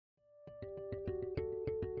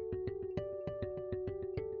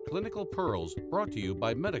Clinical Pearls, brought to you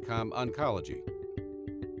by Medicom Oncology.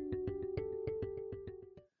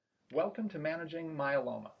 Welcome to Managing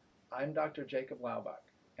Myeloma. I'm Dr. Jacob Laubach,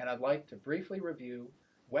 and I'd like to briefly review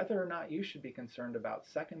whether or not you should be concerned about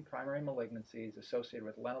second primary malignancies associated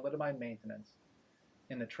with lenalidomide maintenance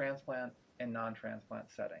in the transplant and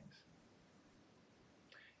non-transplant settings.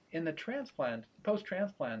 In the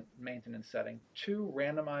post-transplant maintenance setting, two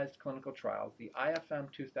randomized clinical trials, the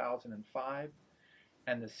IFM 2005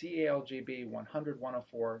 and the CALGB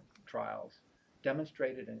 100-104 trials,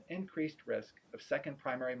 demonstrated an increased risk of second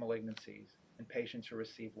primary malignancies in patients who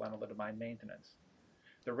received lenalidomide maintenance.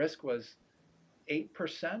 The risk was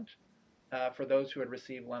 8% for those who had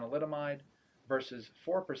received lenalidomide versus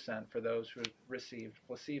 4% for those who received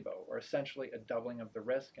placebo, or essentially a doubling of the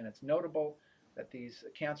risk. And it's notable that these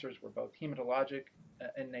cancers were both hematologic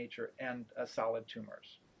in nature and solid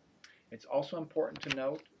tumors. It's also important to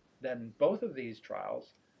note that in both of these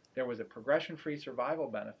trials, there was a progression-free survival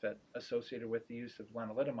benefit associated with the use of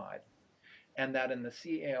lenalidomide, and that in the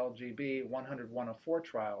CALGB 100-104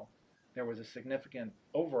 trial, there was a significant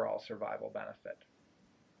overall survival benefit.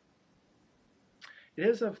 It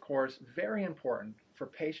is, of course, very important for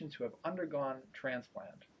patients who have undergone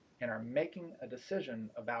transplant and are making a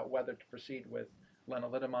decision about whether to proceed with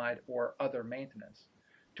lenalidomide or other maintenance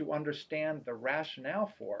to understand the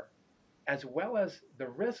rationale for, as well as the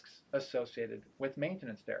risks associated with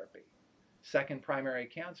maintenance therapy. Second primary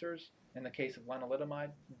cancers in the case of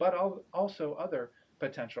lenalidomide, but also other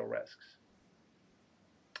potential risks.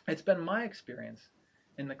 It's been my experience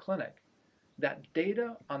in the clinic that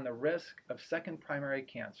data on the risk of second primary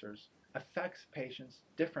cancers affects patients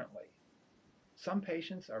differently. Some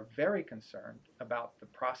patients are very concerned about the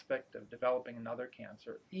prospect of developing another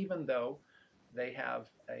cancer, even though they have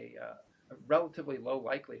a relatively low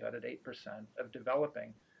likelihood at 8% of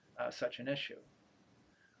developing such an issue.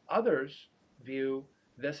 Others view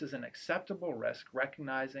this as an acceptable risk,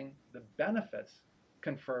 recognizing the benefits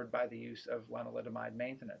conferred by the use of lenalidomide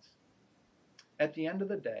maintenance. At the end of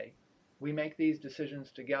the day, we make these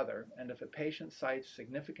decisions together, and if a patient cites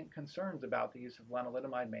significant concerns about the use of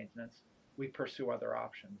lenalidomide maintenance, we pursue other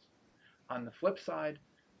options. On the flip side,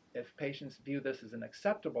 if patients view this as an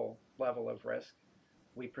acceptable level of risk,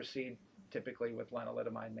 we proceed typically with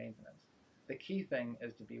lenalidomide maintenance. The key thing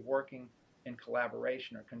is to be working in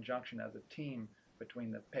collaboration or conjunction as a team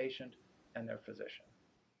between the patient and their physician.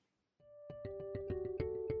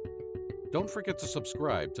 Don't forget to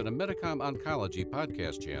subscribe to the Medicom Oncology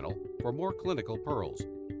podcast channel for more clinical pearls.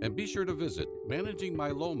 And be sure to visit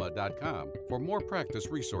managingmyeloma.com for more practice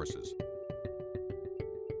resources.